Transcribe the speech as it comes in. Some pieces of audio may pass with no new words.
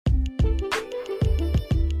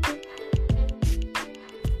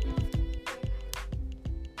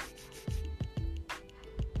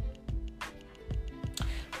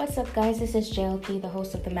What's up, guys? This is JLP, the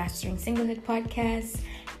host of the Mastering Singlehood podcast,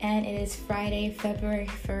 and it is Friday, February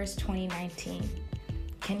 1st, 2019.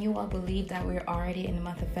 Can you all believe that we're already in the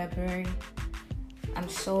month of February? I'm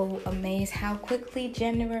so amazed how quickly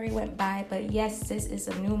January went by, but yes, this is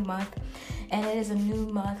a new month, and it is a new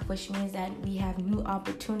month, which means that we have new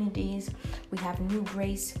opportunities, we have new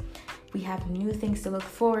grace, we have new things to look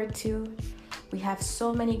forward to. We have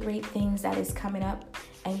so many great things that is coming up,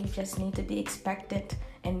 and you just need to be expectant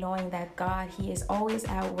and knowing that God, He is always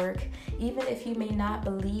at work. Even if you may not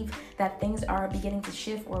believe that things are beginning to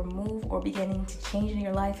shift or move or beginning to change in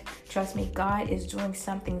your life, trust me, God is doing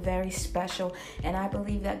something very special. And I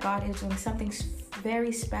believe that God is doing something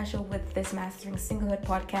very special with this Mastering Singlehood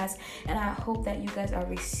podcast. And I hope that you guys are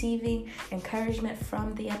receiving encouragement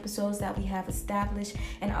from the episodes that we have established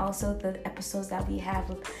and also the episodes that we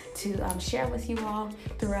have to share with you all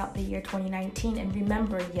throughout the year 2019. And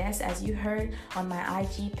remember, yes, as you heard on my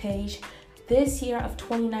IG page, this year of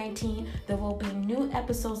 2019, there will be new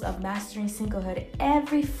episodes of Mastering Singlehood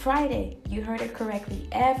every Friday. You heard it correctly,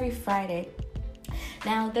 every Friday.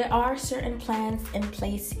 Now, there are certain plans in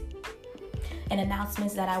place and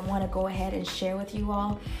announcements that I want to go ahead and share with you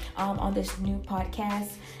all on this new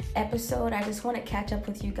podcast episode. I just want to catch up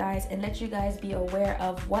with you guys and let you guys be aware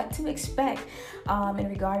of what to expect in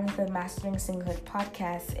regarding the Mastering Singlehood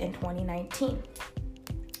podcast in 2019.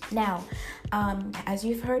 Now, as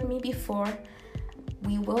you've heard me before,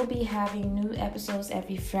 we will be having new episodes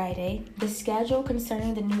every Friday. The schedule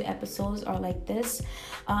concerning the new episodes are like this.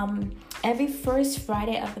 Every first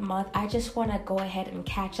Friday of the month, I just want to go ahead and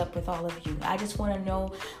catch up with all of you. I just want to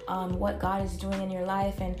know what God is doing in your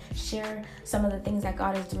life and share some of the things that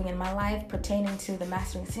God is doing in my life pertaining to the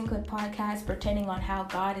Mastering Singlehood podcast, pertaining on how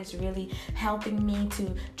God is really helping me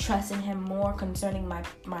to trust in Him more concerning my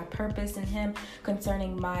purpose in Him,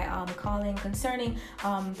 concerning my calling, concerning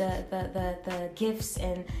the gifts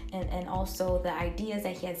and also the ideas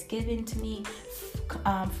that He has given to me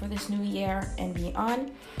for this new year and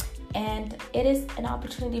beyond. And it is an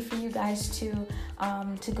opportunity for you guys to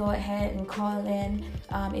go ahead and call in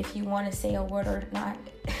if you want to say a word or not,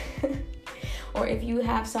 or if you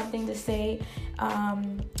have something to say.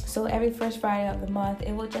 So every first Friday of the month,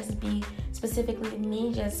 it will just be specifically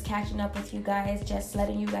me just catching up with you guys, just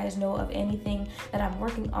letting you guys know of anything that I'm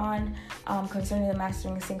working on concerning the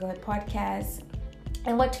Mastering Singlehood podcast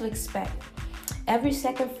and what to expect. Every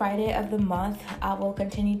second Friday of the month, I will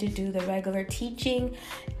continue to do the regular teaching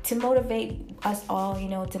to motivate us all,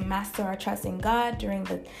 to master our trust in God during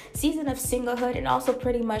the season of singlehood, and also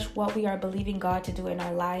pretty much what we are believing God to do in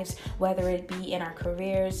our lives, whether it be in our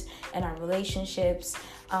careers, in our relationships,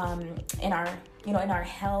 in our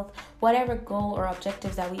health, whatever goal or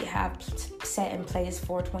objectives that we have set in place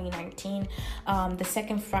for 2019. The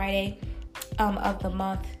second Friday of the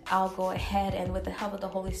month, I'll go ahead and with the help of the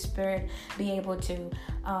Holy Spirit be able to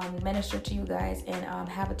minister to you guys and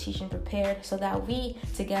have a teaching prepared so that we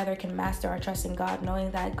together can master our trust in God,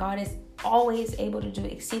 knowing that God is always able to do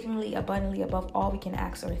exceedingly abundantly above all we can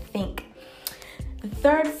ask or think. The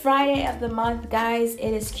third Friday of the month, guys,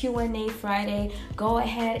 it is Q&A Friday. Go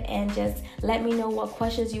ahead and just let me know what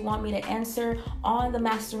questions you want me to answer on the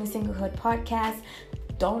Mastering Singlehood podcast.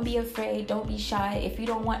 Don't be afraid. Don't be shy. If you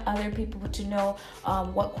don't want other people to know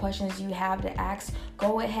what questions you have to ask,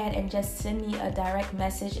 go ahead and just send me a direct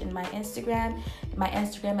message in my Instagram. My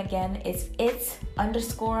Instagram, again, is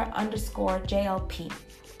its__JLP. You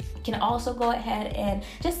can also go ahead and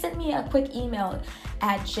just send me a quick email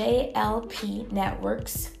at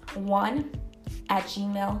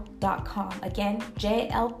jlpnetworks1@gmail.com. Again,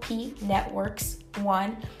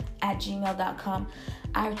 jlpnetworks1@gmail.com.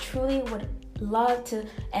 I truly would love to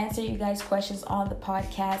answer you guys' questions on the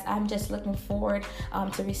podcast. I'm just looking forward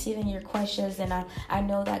to receiving your questions, and I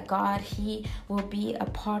know that God, He will be a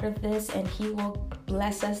part of this, and He will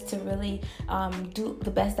bless us to really do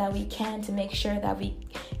the best that we can to make sure that we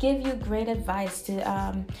give you great advice,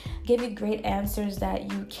 to give you great answers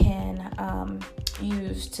that you can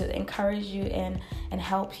use to encourage you and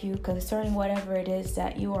help you concerning whatever it is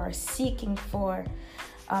that you are seeking for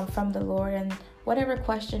from the Lord, and whatever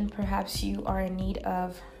question perhaps you are in need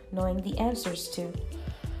of knowing the answers to.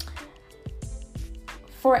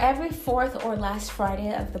 For every fourth or last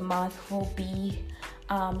Friday of the month will be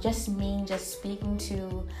just me just speaking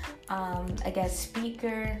to a guest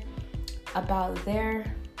speaker about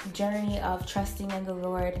their journey of trusting in the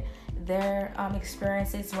Lord, their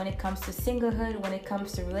experiences when it comes to singlehood, when it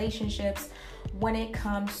comes to relationships, when it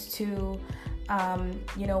comes to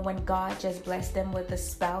when God just blessed them with the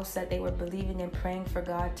spouse that they were believing and praying for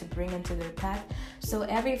God to bring into their path. So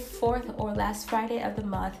every fourth or last Friday of the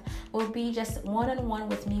month will be just one-on-one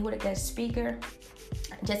with me with a guest speaker,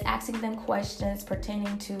 just asking them questions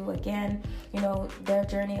pertaining to, again, their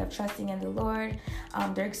journey of trusting in the Lord,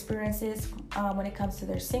 their experiences when it comes to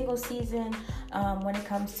their single season, when it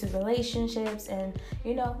comes to relationships, and,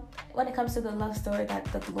 when it comes to the love story that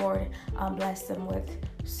the Lord blessed them with.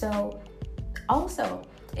 So also,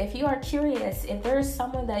 if you are curious, if there is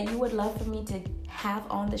someone that you would love for me to have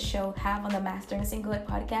on the show, have on the Mastering Singlehood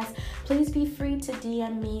podcast, please be free to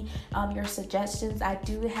DM me your suggestions. I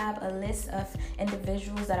do have a list of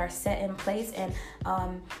individuals that are set in place, and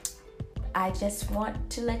I just want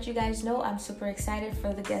to let you guys know I'm super excited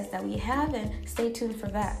for the guests that we have, and stay tuned for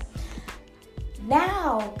that.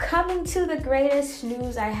 Now, coming to the greatest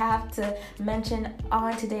news I have to mention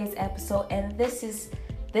on today's episode, and this is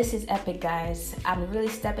epic, guys. I'm really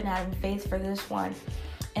stepping out in faith for this one.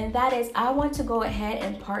 And that is, I want to go ahead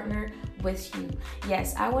and partner with you.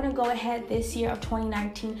 Yes, I want to go ahead this year of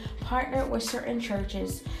 2019, partner with certain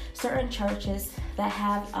churches that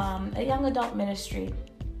have a young adult ministry.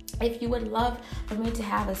 If you would love for me to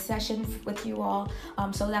have a session with you all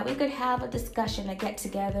so that we could have a discussion, a get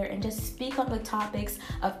together, and just speak on the topics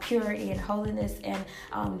of purity and holiness and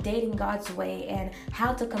dating God's way, and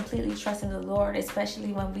how to completely trust in the Lord,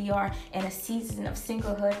 especially when we are in a season of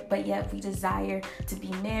singlehood, but yet we desire to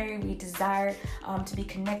be married, we desire to be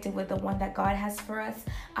connected with the one that God has for us.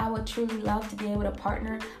 I would truly love to be able to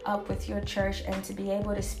partner up with your church and to be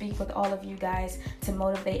able to speak with all of you guys to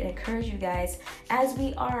motivate and encourage you guys as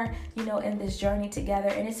we are in this journey together.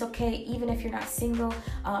 And it's okay, even if you're not single,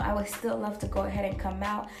 I would still love to go ahead and come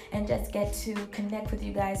out and just get to connect with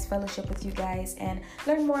you guys, fellowship with you guys, and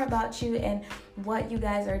learn more about you and what you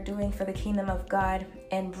guys are doing for the kingdom of God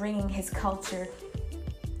and bringing his culture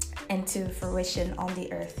into fruition on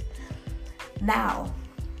the earth. Now,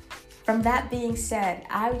 from that being said,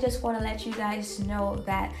 I just want to let you guys know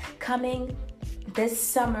that coming this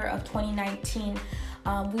summer of 2019,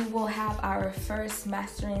 we will have our first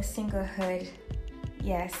Mastering Singlehood,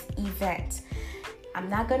 event. I'm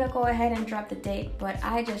not going to go ahead and drop the date, but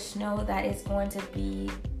I just know that it's going to be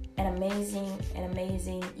an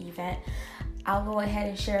amazing event. I'll go ahead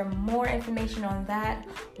and share more information on that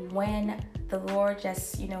when the Lord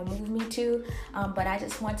just, move me to. But I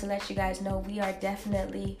just want to let you guys know we are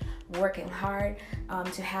definitely working hard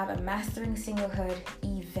to have a Mastering Singlehood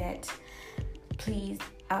event. Please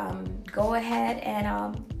go ahead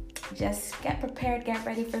and just get prepared, get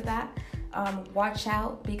ready for that. Watch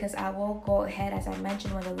out, because I will go ahead, as I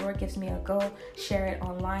mentioned, when the Lord gives me a go, share it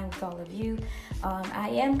online with all of you. I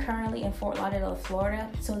am currently in Fort Lauderdale, Florida,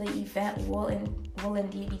 so the event will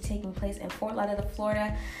indeed be taking place in Fort Lauderdale,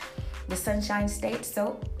 Florida, the Sunshine State.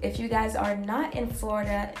 So if you guys are not in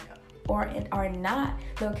Florida or are not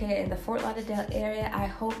located in the Fort Lauderdale area, I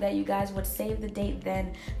hope that you guys would save the date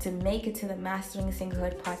then to make it to the Mastering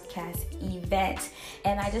Singlehood podcast event.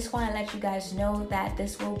 And I just want to let you guys know that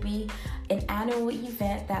this will be an annual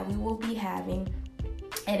event that we will be having,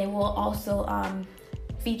 and it will also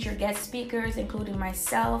feature guest speakers, including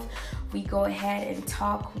myself. We go ahead and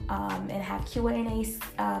talk and have Q&A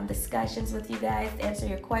discussions with you guys, answer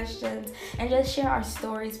your questions, and just share our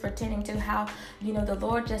stories pertaining to how, the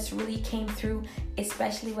Lord just really came through,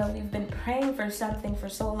 especially when we've been praying for something for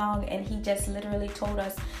so long, and he just literally told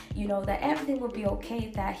us, that everything will be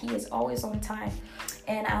okay, that he is always on time.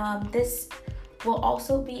 And this will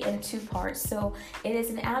also be in 2 parts. So it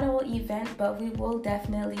is an annual event, but we will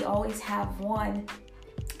definitely always have one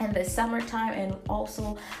in the summertime and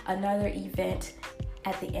also another event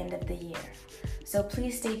at the end of the year. So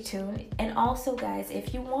please stay tuned. And also, guys,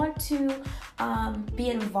 if you want to be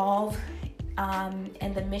involved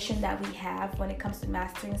and the mission that we have when it comes to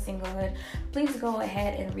Mastering Singlehood, please go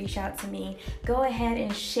ahead and reach out to me. Go ahead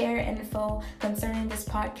and share info concerning this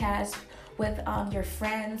podcast with your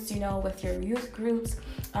friends, with your youth groups,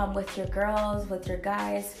 with your girls, with your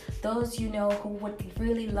guys, those who would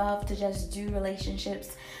really love to just do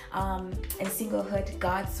relationships and singlehood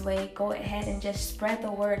God's way. Go ahead and just spread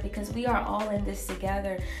the word, because we are all in this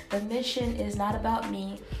together. The mission is not about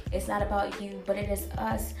me, it's not about you, but it is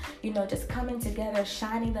us, just coming together,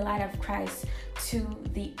 shining the light of Christ to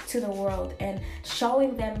the world, and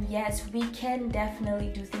showing them, yes, we can definitely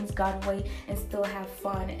do things God's way and still have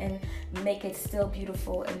fun and make it still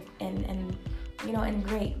beautiful and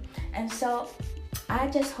great. And so I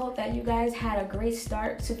just hope that you guys had a great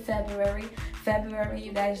start to February. February,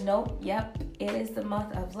 you guys know, yep, it is the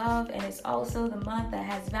month of love, and it's also the month that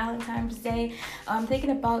has Valentine's Day. I'm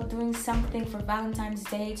thinking about doing something for Valentine's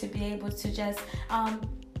Day to be able to just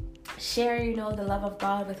share, the love of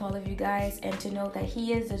God with all of you guys, and to know that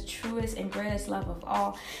He is the truest and greatest love of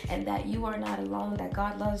all, and that you are not alone, that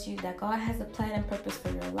God loves you, that God has a plan and purpose for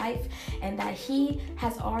your life, and that He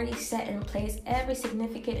has already set in place every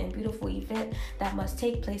significant and beautiful event that must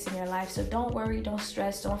take place in your life. So don't worry, don't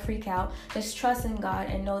stress, don't freak out. Just trust in God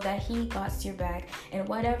and know that He got your back, and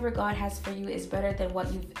whatever God has for you is better than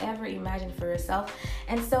what you've ever imagined for yourself.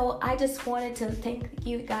 And so I just wanted to thank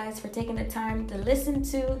you guys for taking the time to listen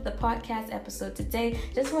to the podcast episode today.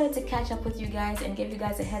 Just wanted to catch up with you guys and give you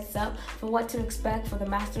guys a heads up for what to expect for the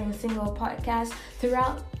Mastering Single podcast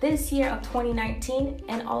throughout this year of 2019.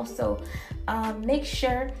 And also make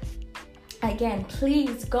sure, again,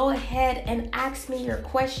 please go ahead and ask me your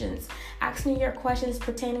questions. Ask me your questions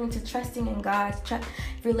pertaining to trusting in God,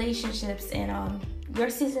 relationships, and your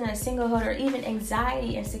season of singlehood, or even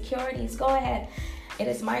anxiety, insecurities. Go ahead. It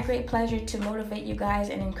is my great pleasure to motivate you guys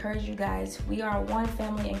and encourage you guys. We are one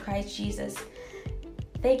family in Christ Jesus.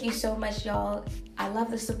 Thank you so much, y'all. I love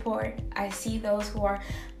the support. I see those who are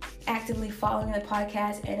actively following the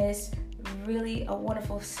podcast, and it's really a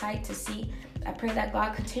wonderful sight to see. I pray that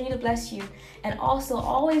God continue to bless you, and also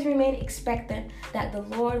always remain expectant that the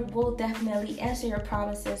Lord will definitely answer your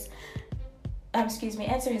promises.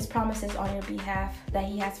 Answer His promises on your behalf that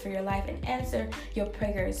He has for your life, and answer your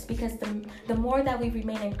prayers, because the more that we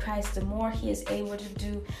remain in Christ, the more He is able to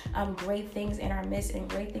do great things in our midst and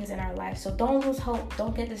great things in our life. So don't lose hope.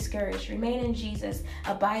 Don't get discouraged. Remain in Jesus.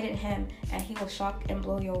 Abide in Him, and He will shock and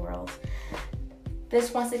blow your world.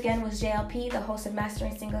 This once again was JLP, the host of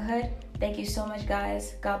Mastering Singlehood. Thank you so much,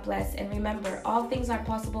 guys. God bless. And remember, all things are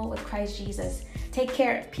possible with Christ Jesus. Take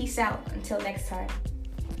care. Peace out. Until next time.